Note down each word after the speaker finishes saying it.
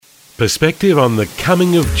Perspective on the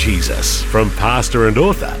coming of Jesus from pastor and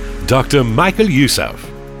author, Dr. Michael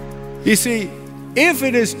Youssef. You see, if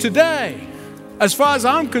it is today, as far as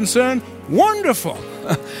I'm concerned, wonderful.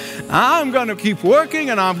 I'm going to keep working,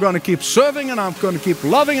 and I'm going to keep serving, and I'm going to keep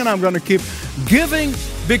loving, and I'm going to keep giving,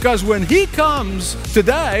 because when He comes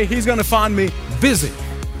today, He's going to find me busy.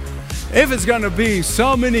 If it's going to be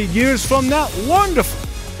so many years from now, wonderful.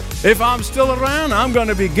 If I'm still around, I'm going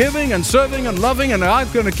to be giving and serving and loving, and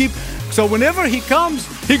I'm going to keep. So whenever He comes,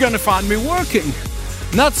 He's going to find me working,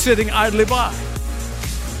 not sitting idly by.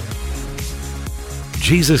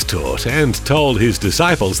 Jesus taught and told His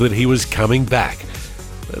disciples that He was coming back.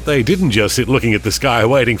 But they didn't just sit looking at the sky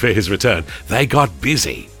waiting for His return. They got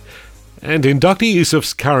busy. And in Dr.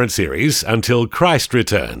 Youssef's current series, Until Christ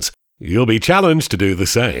Returns, you'll be challenged to do the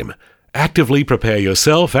same. Actively prepare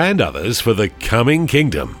yourself and others for the coming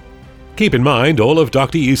kingdom. Keep in mind, all of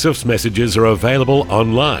Dr. Youssef's messages are available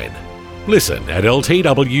online. Listen at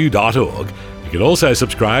ltw.org. You can also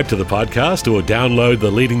subscribe to the podcast or download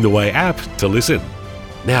the Leading the Way app to listen.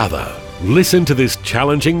 Now though, listen to this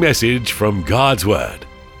challenging message from God's Word.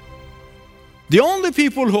 The only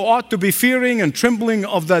people who ought to be fearing and trembling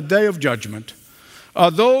of that day of judgment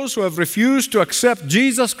are those who have refused to accept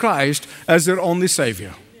Jesus Christ as their only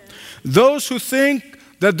Savior. Those who think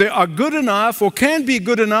that they are good enough or can be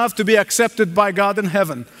good enough to be accepted by God in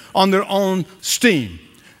heaven on their own steam.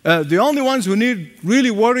 The only ones who need really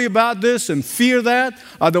worry about this and fear that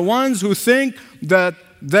are the ones who think that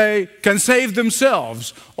they can save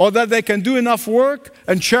themselves, or that they can do enough work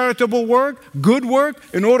and charitable work, good work,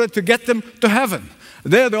 in order to get them to heaven.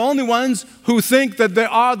 They're the only ones who think that they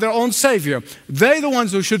are their own Savior. They're the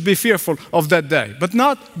ones who should be fearful of that day, but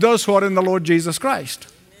not those who are in the Lord Jesus Christ.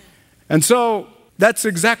 And so that's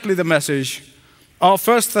exactly the message of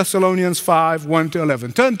 1 Thessalonians 5,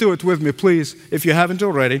 1-11. Turn to it with me, please, if you haven't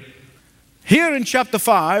already. Here in chapter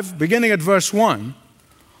 5, beginning at verse 1,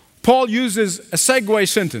 Paul uses a segue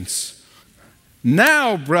sentence.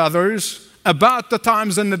 Now, brothers, about the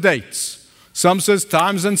times and the dates. Some says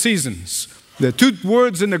times and seasons. There are two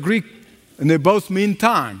words in the Greek, and they both mean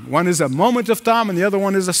time. One is a moment of time, and the other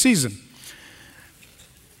one is a season.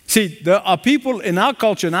 See, there are people in our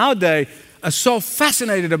culture nowadays are so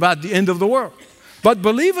fascinated about the end of the world. But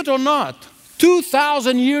believe it or not,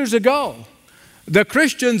 2,000 years ago, the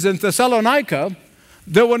Christians in Thessalonica,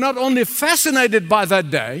 they were not only fascinated by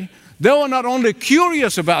that day, they were not only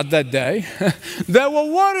curious about that day, they were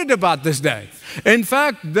worried about this day. In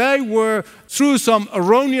fact, they were, through some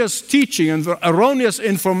erroneous teaching and erroneous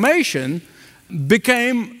information,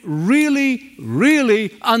 became really,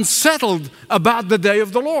 really unsettled about the day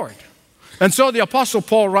of the Lord. And so the Apostle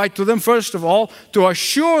Paul writes to them, first of all, to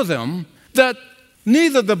assure them that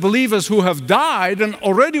neither the believers who have died and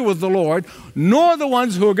already with the Lord, nor the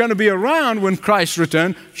ones who are going to be around when Christ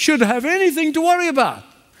returns, should have anything to worry about.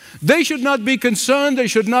 They should not be concerned, they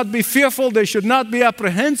should not be fearful, they should not be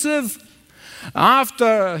apprehensive.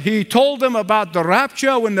 After he told them about the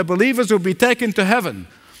rapture, when the believers will be taken to heaven,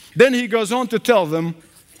 then he goes on to tell them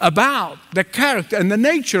about the character and the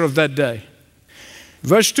nature of that day.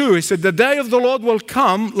 Verse 2, he said, the day of the Lord will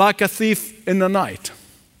come like a thief in the night.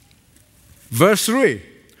 Verse 3,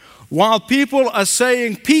 while people are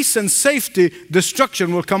saying peace and safety,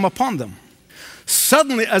 destruction will come upon them.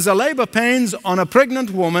 Suddenly, as a labor pains on a pregnant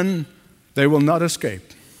woman, they will not escape.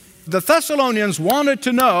 The Thessalonians wanted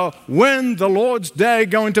to know when the Lord's day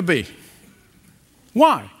going to be.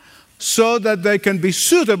 Why? So that they can be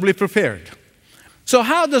suitably prepared. So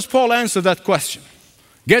how does Paul answer that question?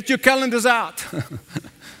 Get your calendars out.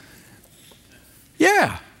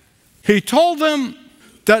 Yeah. He told them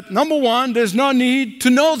that, number one, there's no need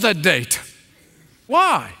to know that date.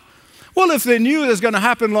 Why? Well, if they knew it was going to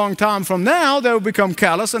happen a long time from now, they would become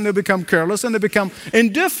callous, and they become careless, and they become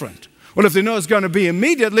indifferent. Well, if they know it's going to be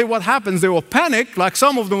immediately, what happens? They will panic, like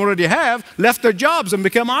some of them already have, left their jobs and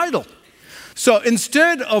become idle. So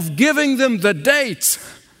instead of giving them the dates,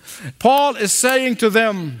 Paul is saying to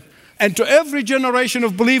them, and to every generation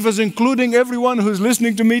of believers, including everyone who's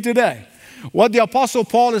listening to me today, what the Apostle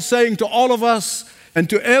Paul is saying to all of us and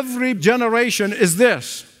to every generation is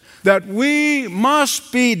this, that we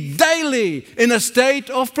must be daily in a state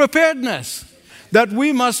of preparedness, that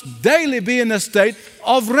we must daily be in a state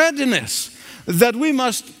of readiness, that we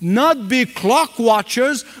must not be clock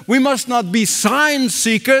watchers, we must not be sign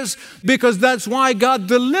seekers, because that's why God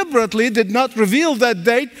deliberately did not reveal that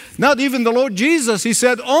date, not even the Lord Jesus. He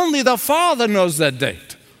said only the Father knows that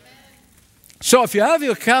date. So if you have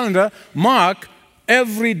your calendar, mark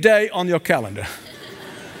every day on your calendar.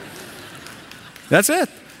 That's it.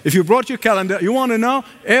 If you brought your calendar, you want to know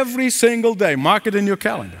every single day, mark it in your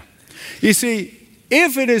calendar. You see,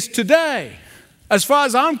 if it is today, as far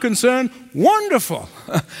as I'm concerned, wonderful.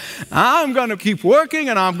 I'm going to keep working,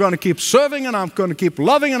 and I'm going to keep serving, and I'm going to keep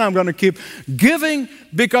loving, and I'm going to keep giving,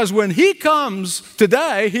 because when He comes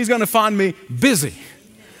today, He's going to find me busy.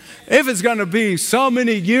 If it's going to be so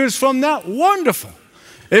many years from now, wonderful.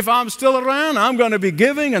 If I'm still around, I'm going to be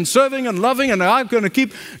giving and serving and loving, and I'm going to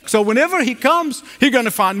keep. So whenever He comes, He's going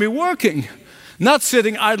to find me working, not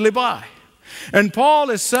sitting idly by. And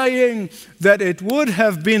Paul is saying that it would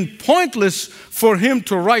have been pointless for him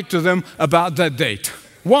to write to them about that date.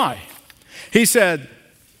 Why? He said,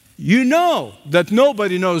 you know that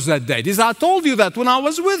nobody knows that date. He said, I told you that when I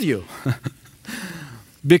was with you.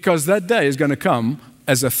 Because that day is going to come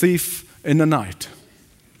as a thief in the night.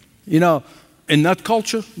 You know, in that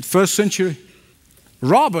culture, first century,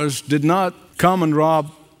 robbers did not come and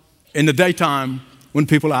rob in the daytime when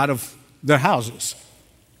people are out of their houses.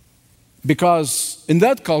 Because in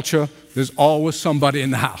that culture, there's always somebody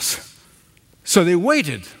in the house. So they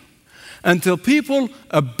waited until people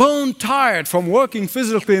are bone tired from working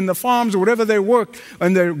physically in the farms or whatever they worked,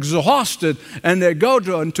 and they're exhausted, and they go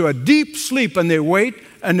into a deep sleep, and they wait,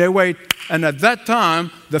 and they wait. And at that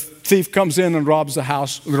time, the thief comes in and robs the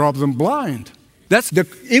house, robs them blind. That's the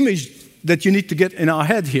image that you need to get in our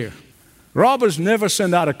head here. Robbers never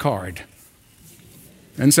send out a card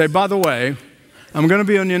and say, by the way, I'm going to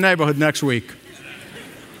be in your neighborhood next week.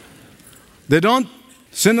 They don't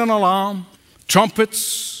send an alarm,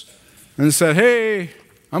 trumpets, and say, hey,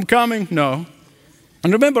 I'm coming. No.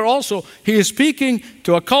 And remember also, he is speaking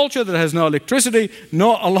to a culture that has no electricity,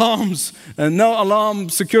 no alarms, and no alarm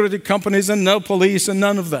security companies, and no police, and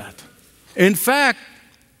none of that. In fact,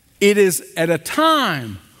 it is at a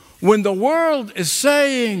time when the world is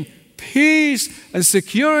saying peace and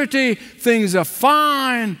security, things are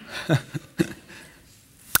fine.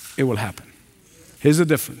 It will happen. Here's the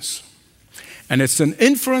difference. And it's an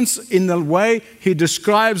inference in the way he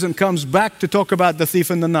describes and comes back to talk about the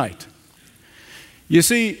thief in the night. You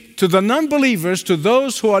see, to the non-believers, to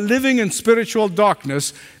those who are living in spiritual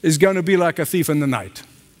darkness, is going to be like a thief in the night.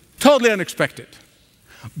 Totally unexpected.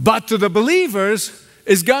 But to the believers,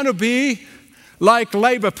 it's going to be like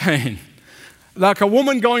labor pain. Like a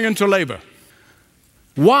woman going into labor.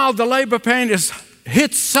 While the labor pain is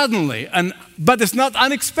hit suddenly, but it's not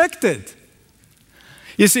unexpected.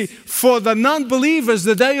 You see, for the non-believers,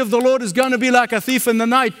 the day of the Lord is going to be like a thief in the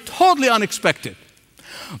night, totally unexpected.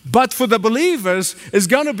 But for the believers, it's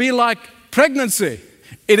going to be like pregnancy.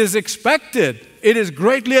 It is expected. It is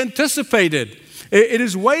greatly anticipated. It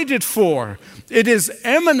is waited for. It is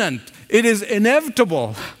imminent. It is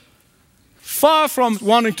inevitable. Far from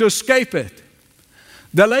wanting to escape it.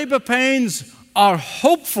 The labor pains are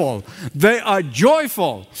hopeful. They are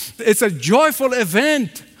joyful. It's a joyful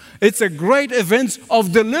event. It's a great event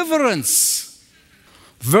of deliverance.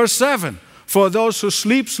 Verse 7, for those who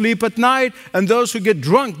sleep, sleep at night, and those who get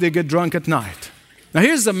drunk, they get drunk at night. Now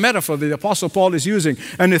here's the metaphor that the Apostle Paul is using,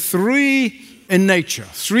 and it's three in nature,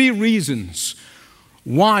 three reasons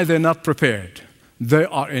why they're not prepared. They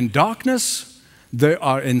are in darkness, they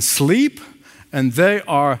are in sleep, and they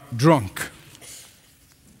are drunk.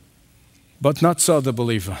 But not so the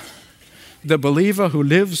believer. The believer who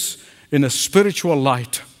lives in a spiritual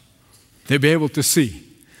light, they'll be able to see,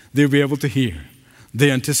 they'll be able to hear,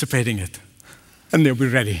 they're anticipating it, and they'll be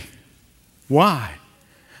ready. Why?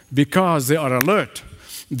 Because they are alert,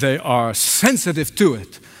 they are sensitive to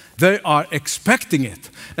it, they are expecting it.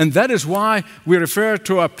 And that is why we refer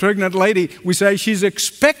to a pregnant lady, we say she's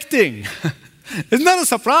expecting. It's not a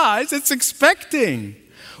surprise, it's expecting,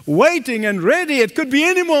 waiting and ready. It could be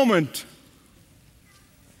any moment.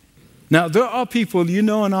 Now, there are people, you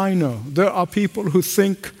know and I know, there are people who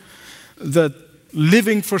think that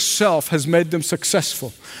living for self has made them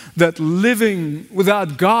successful, that living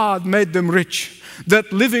without God made them rich,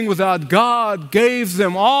 that living without God gave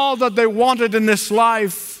them all that they wanted in this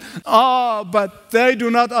life. But they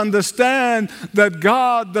do not understand that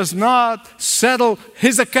God does not settle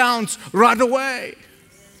His accounts right away.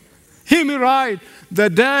 Hear me right. The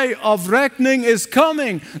day of reckoning is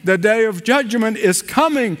coming. The day of judgment is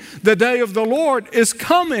coming. The day of the Lord is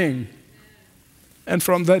coming. And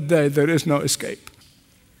from that day, there is no escape.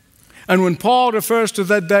 And when Paul refers to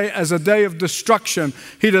that day as a day of destruction,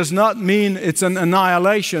 he does not mean it's an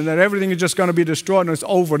annihilation, that everything is just going to be destroyed and it's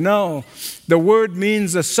over. No. The word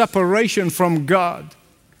means a separation from God.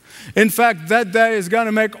 In fact, that day is going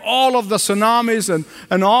to make all of the tsunamis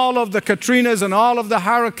and all of the Katrinas and all of the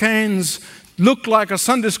hurricanes look like a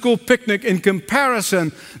Sunday school picnic in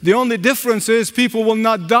comparison. The only difference is people will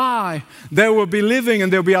not die. They will be living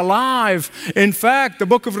and they'll be alive. In fact, the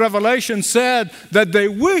book of Revelation said that they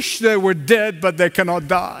wish they were dead, but they cannot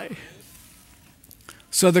die.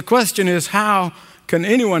 So the question is, how can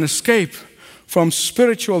anyone escape from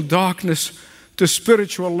spiritual darkness to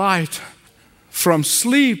spiritual light, from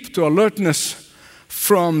sleep to alertness,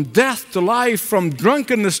 from death to life, from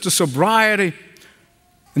drunkenness to sobriety?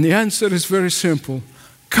 And the answer is very simple.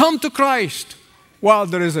 Come to Christ while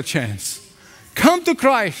there is a chance. Come to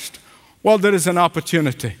Christ while there is an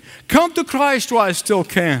opportunity. Come to Christ while I still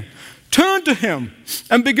can. Turn to Him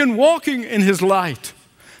and begin walking in His light.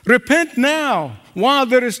 Repent now while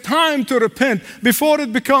there is time to repent before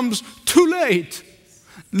it becomes too late.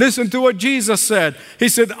 Listen to what Jesus said. He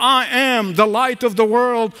said, I am the light of the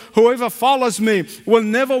world. Whoever follows me will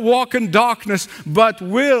never walk in darkness, but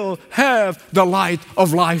will have the light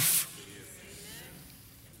of life.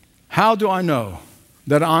 How do I know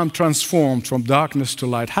that I'm transformed from darkness to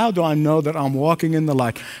light? How do I know that I'm walking in the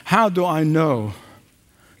light? How do I know?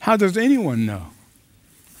 How does anyone know?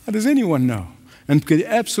 How does anyone know? And be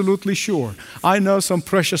absolutely sure. I know some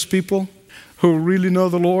precious people who really know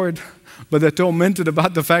the Lord, but they're tormented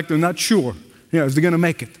about the fact they're not sure, if they're going to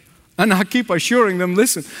make it. And I keep assuring them,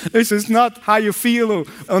 listen, this is not how you feel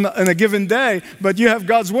on a given day, but you have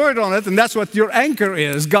God's word on it, and that's what your anchor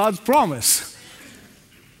is, God's promise.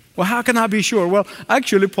 Well, how can I be sure? Well,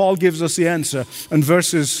 actually, Paul gives us the answer in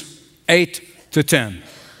verses 8 to 10.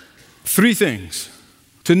 3 things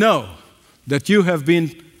to know that you have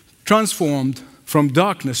been transformed from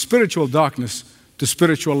darkness, spiritual darkness, to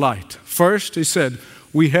spiritual light. First, he said,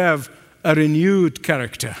 we have a renewed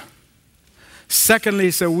character. Secondly,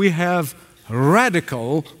 he said, we have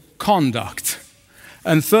radical conduct.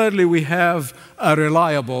 And thirdly, we have a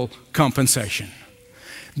reliable compensation.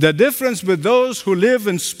 The difference with those who live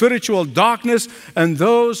in spiritual darkness and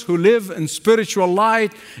those who live in spiritual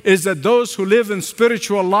light is that those who live in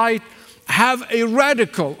spiritual light have a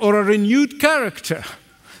radical or a renewed character.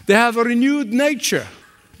 They have a renewed nature.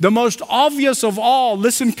 The most obvious of all,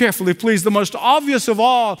 listen carefully please, the most obvious of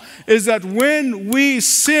all is that when we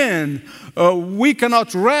sin, we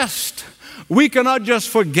cannot rest. We cannot just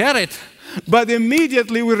forget it, but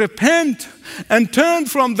immediately we repent and turn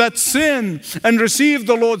from that sin and receive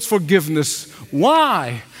the Lord's forgiveness.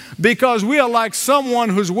 Why? Because we are like someone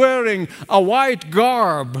who's wearing a white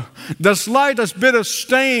garb. The slightest bit of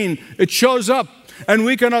stain, it shows up, and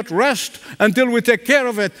we cannot rest until we take care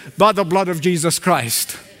of it by the blood of Jesus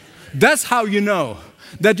Christ. That's how you know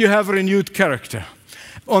that you have a renewed character.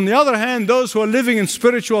 On the other hand, those who are living in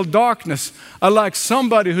spiritual darkness are like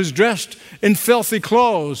somebody who's dressed in filthy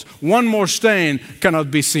clothes. One more stain cannot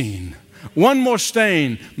be seen. One more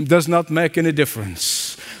stain does not make any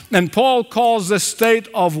difference. And Paul calls the state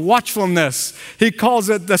of watchfulness. He calls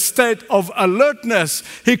it the state of alertness.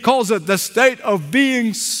 He calls it the state of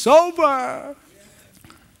being sober.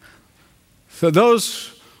 So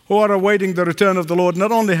those who are awaiting the return of the Lord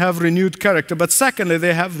not only have renewed character, but secondly,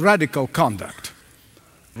 they have radical conduct.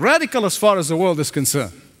 Radical as far as the world is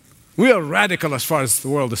concerned. We are radical as far as the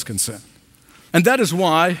world is concerned. And that is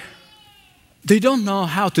why they don't know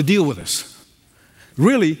how to deal with us.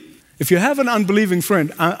 Really, if you have an unbelieving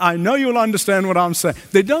friend, I know you'll understand what I'm saying.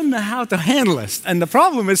 They don't know how to handle us. And the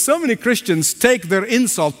problem is so many Christians take their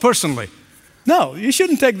insult personally. No, you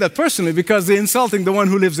shouldn't take that personally because they're insulting the one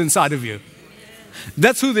who lives inside of you.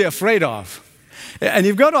 That's who they're afraid of. And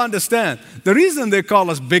you've got to understand, the reason they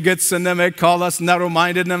call us bigots and they may call us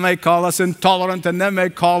narrow-minded and they may call us intolerant and they may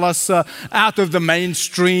call us out of the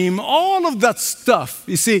mainstream, all of that stuff,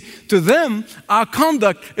 you see, to them, our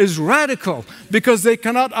conduct is radical because they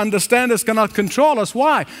cannot understand us, cannot control us.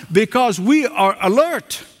 Why? Because we are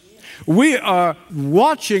alert. We are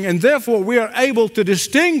watching, and therefore we are able to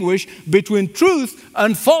distinguish between truth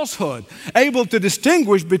and falsehood, able to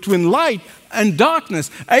distinguish between light and darkness,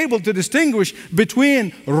 able to distinguish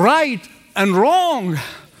between right and wrong.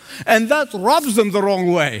 And that rubs them the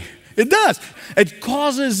wrong way. It does. It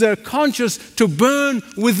causes their conscience to burn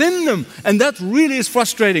within them, and that really is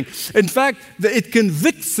frustrating. In fact, it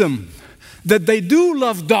convicts them that they do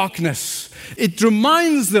love darkness. It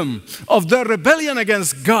reminds them of their rebellion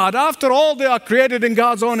against God. After all, they are created in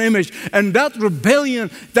God's own image. And that rebellion,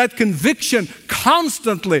 that conviction,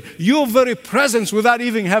 constantly, your very presence without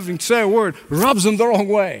even having to say a word, rubs them the wrong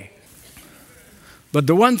way. But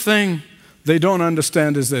the one thing they don't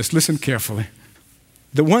understand is this. Listen carefully.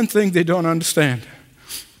 The one thing they don't understand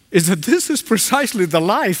is that this is precisely the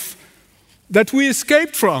life that we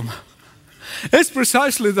escaped from. It's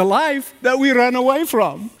precisely the life that we ran away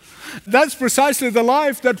from. That's precisely the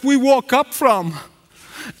life that we woke up from.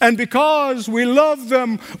 And because we love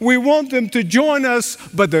them, we want them to join us,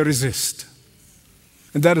 but they resist.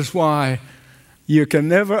 And that is why you can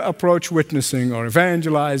never approach witnessing or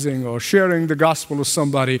evangelizing or sharing the gospel with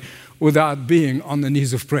somebody without being on the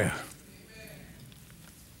knees of prayer.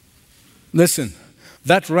 Listen,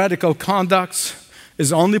 that radical conduct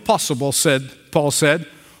is only possible, Paul said,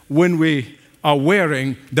 when we are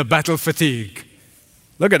wearing the battle fatigue.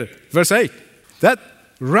 Look at it, verse 8. That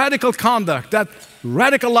radical conduct, that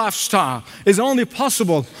radical lifestyle is only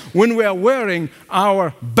possible when we are wearing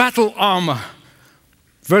our battle armor.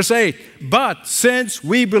 Verse 8, but since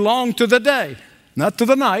we belong to the day, not to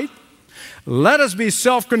the night, let us be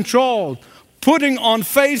self-controlled, putting on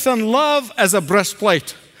faith and love as a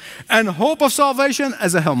breastplate, and hope of salvation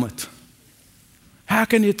as a helmet. How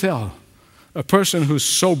can you tell a person who's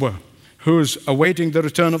sober, who's awaiting the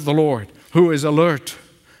return of the Lord, who is alert,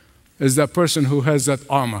 is that person who has that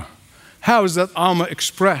armor? How is that armor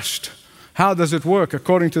expressed? How does it work?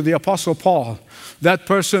 According to the Apostle Paul, that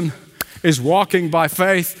person is walking by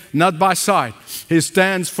faith, not by sight. He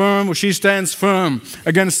stands firm, or she stands firm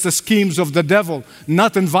against the schemes of the devil,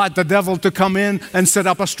 not invite the devil to come in and set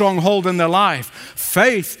up a stronghold in their life.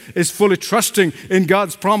 Faith is fully trusting in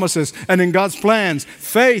God's promises and in God's plans.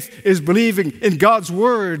 Faith is believing in God's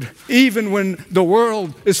word, even when the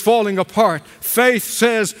world is falling apart. Faith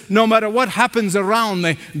says, no matter what happens around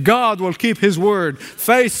me, God will keep His word.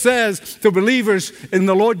 Faith says to believers in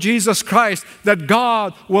the Lord Jesus Christ that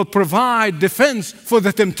God will provide defense for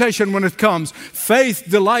the temptation when it comes. Faith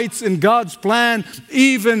delights in God's plan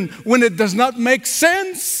even when it does not make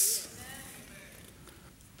sense.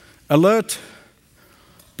 Alert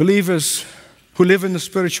believers who live in the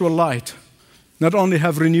spiritual light not only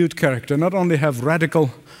have renewed character, not only have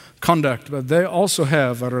radical conduct, but they also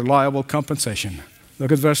have a reliable compensation.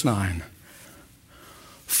 Look at verse 9.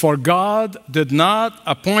 For God did not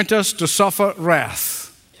appoint us to suffer wrath.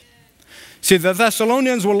 See, the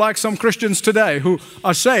Thessalonians were like some Christians today who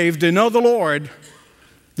are saved, they know the Lord,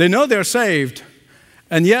 they know they're saved,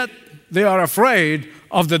 and yet they are afraid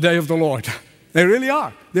of the day of the Lord. They really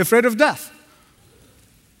are. They're afraid of death.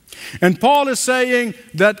 And Paul is saying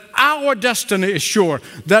that our destiny is sure,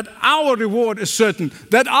 that our reward is certain,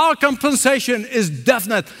 that our compensation is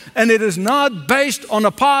definite, and it is not based on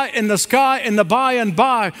a pie in the sky in the by and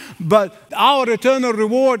by, but our eternal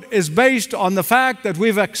reward is based on the fact that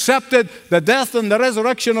we've accepted the death and the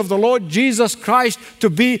resurrection of the Lord Jesus Christ to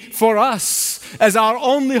be for us as our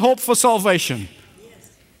only hope for salvation.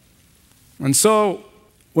 And so,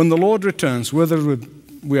 when the Lord returns, whether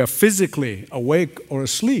we are physically awake or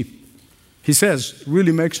asleep, He says,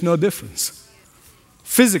 really makes no difference.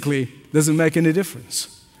 Physically doesn't make any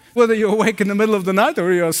difference. Whether you're awake in the middle of the night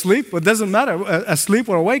or you're asleep, it doesn't matter. Asleep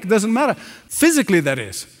or awake, it doesn't matter. Physically, that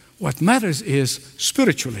is. What matters is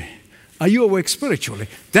spiritually. Are you awake spiritually?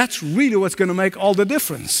 That's really what's going to make all the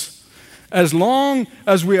difference. As long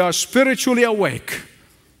as we are spiritually awake,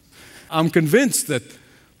 I'm convinced that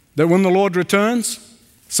when the Lord returns,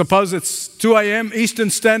 suppose it's 2 a.m. Eastern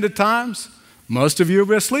Standard Times, most of you will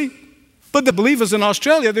be asleep. But the believers in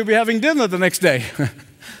Australia, they'll be having dinner the next day.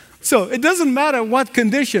 So it doesn't matter what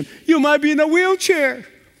condition. You might be in a wheelchair.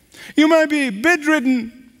 You might be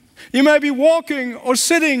bedridden. You might be walking or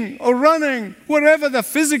sitting or running. Whatever the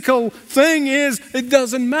physical thing is, it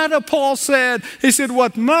doesn't matter, Paul said. He said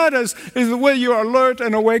what matters is whether you are alert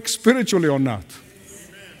and awake spiritually or not.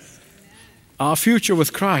 Our future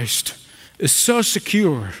with Christ is so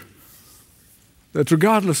secure that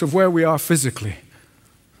regardless of where we are physically,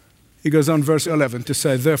 he goes on verse 11 to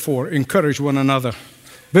say, therefore, encourage one another,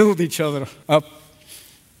 build each other up.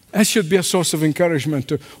 That should be a source of encouragement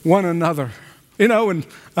to one another. You know, when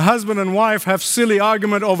a husband and wife have silly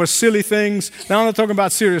argument over silly things, now I'm not talking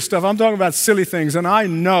about serious stuff, I'm talking about silly things. And I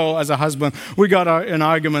know as a husband, we got in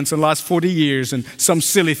arguments in the last 40 years and some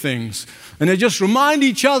silly things. And they just remind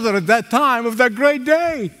each other at that time of that great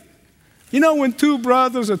day. You know, when two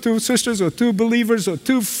brothers or two sisters or two believers or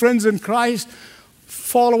two friends in Christ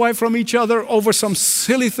fall away from each other over some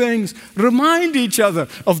silly things, remind each other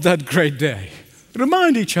of that great day.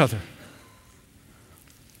 Remind each other.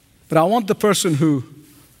 But I want the person who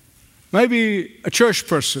maybe a church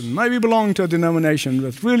person, maybe belonging to a denomination,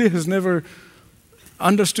 but really has never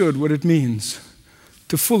understood what it means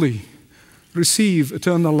to fully receive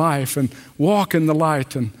eternal life and walk in the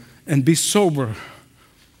light and be sober.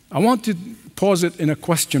 I want to pose it in a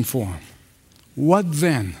question form. What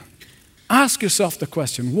then? Ask yourself the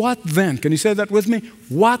question, what then? Can you say that with me?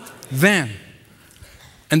 What then?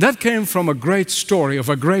 And that came from a great story of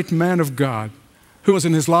a great man of God who was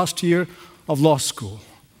in his last year of law school.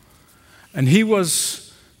 And he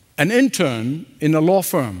was an intern in a law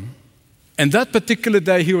firm. And that particular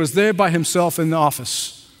day, he was there by himself in the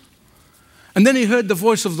office. And then he heard the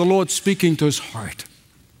voice of the Lord speaking to his heart.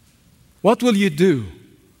 What will you do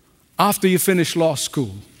after you finish law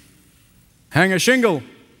school? Hang a shingle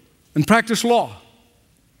and practice law.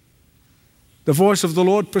 The voice of the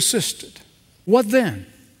Lord persisted. What then?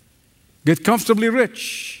 Get comfortably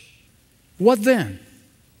rich. What then?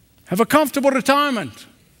 Have a comfortable retirement.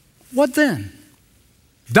 What then?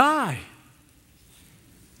 Die.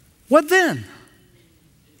 What then?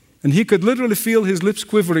 And he could literally feel his lips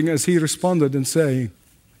quivering as he responded and saying,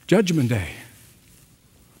 Judgment Day.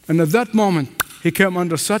 And at that moment, he came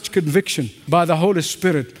under such conviction by the Holy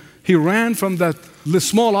Spirit. He ran from that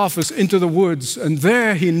small office into the woods, and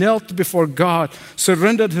there he knelt before God,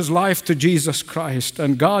 surrendered his life to Jesus Christ,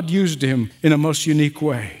 and God used him in a most unique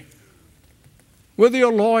way. Whether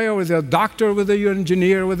you're a lawyer, whether you're a doctor, whether you're an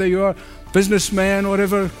engineer, whether you're a businessman,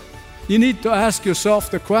 whatever, you need to ask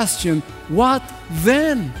yourself the question, what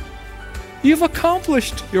then? You've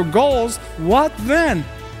accomplished your goals. What then?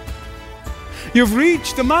 You've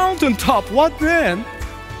reached the mountaintop. What then?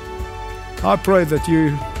 I pray that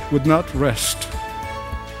you would not rest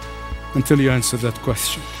until you answer that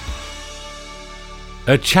question.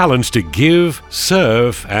 A challenge to give,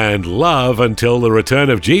 serve, and love until the return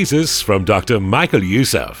of Jesus from Dr. Michael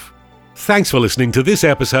Youssef. Thanks for listening to this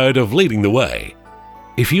episode of Leading the Way.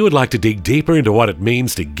 If you would like to dig deeper into what it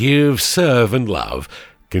means to give, serve, and love,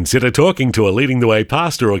 consider talking to a Leading the Way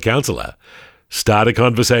pastor or counselor. Start a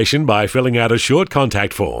conversation by filling out a short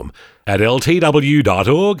contact form at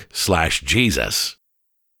ltw.org/Jesus.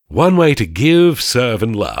 One way to give, serve,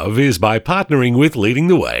 and love is by partnering with Leading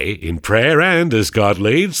the Way in prayer and, as God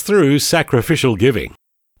leads, through sacrificial giving.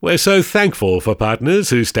 We're so thankful for partners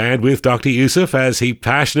who stand with Dr. Youssef as he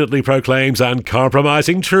passionately proclaims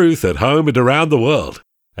uncompromising truth at home and around the world.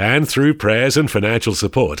 And through prayers and financial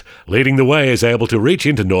support, Leading the Way is able to reach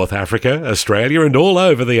into North Africa, Australia, and all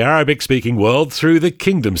over the Arabic-speaking world through the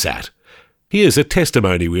KingdomSat. Here's a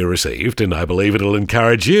testimony we received, and I believe it'll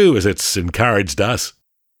encourage you as it's encouraged us.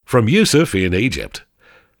 From Youssef in Egypt.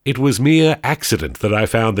 It was mere accident that I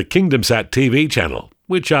found the KingdomSat TV channel,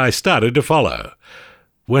 which I started to follow.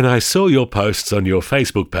 When I saw your posts on your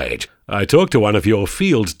Facebook page, I talked to one of your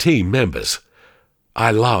field team members.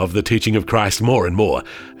 I love the teaching of Christ more and more,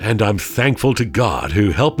 and I'm thankful to God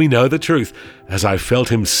who helped me know the truth as I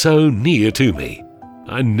felt Him so near to me.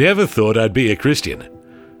 I never thought I'd be a Christian.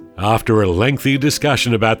 After a lengthy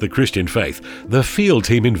discussion about the Christian faith, the field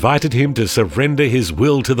team invited him to surrender his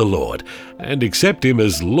will to the Lord and accept Him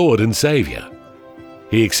as Lord and Savior.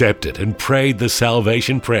 He accepted and prayed the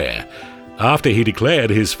salvation prayer. After he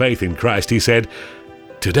declared his faith in Christ, he said,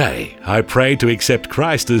 "Today, I prayed to accept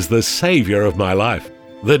Christ as the Savior of my life.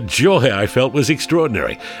 The joy I felt was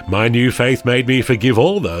extraordinary. My new faith made me forgive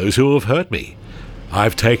all those who have hurt me.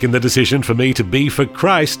 I've taken the decision for me to be for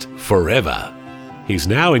Christ forever." He's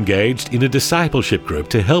now engaged in a discipleship group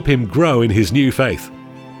to help him grow in his new faith.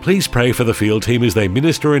 Please pray for the field team as they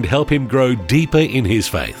minister and help him grow deeper in his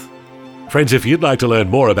faith. Friends, if you'd like to learn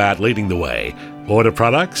more about Leading the Way, order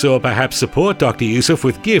products, or perhaps support Dr. Youssef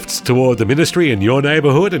with gifts toward the ministry in your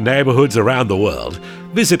neighborhood and neighborhoods around the world,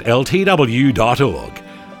 visit ltw.org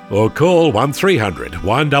or call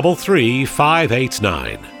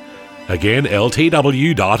 1300-133-589. Again,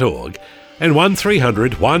 ltw.org and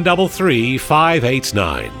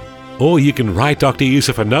 1300-133-589. Or you can write Dr.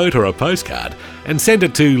 Youssef a note or a postcard and send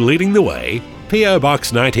it to Leading the Way, P.O.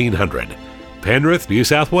 Box 1900, Penrith, New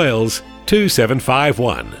South Wales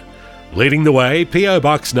 2751. Leading the Way, P.O.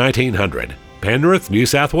 Box 1900, Penrith, New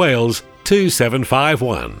South Wales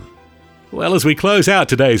 2751. Well, as we close out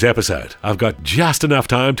today's episode, I've got just enough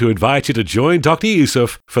time to invite you to join Dr.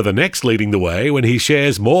 Youssef for the next Leading the Way when he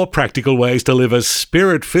shares more practical ways to live a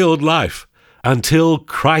spirit-filled life until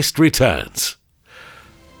Christ returns.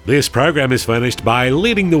 This program is furnished by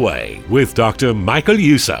Leading the Way with Dr. Michael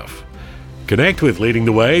Youssef. Connect with Leading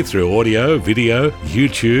the Way through audio, video,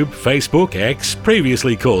 YouTube, Facebook, X,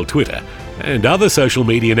 previously called Twitter, and other social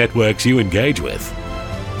media networks you engage with.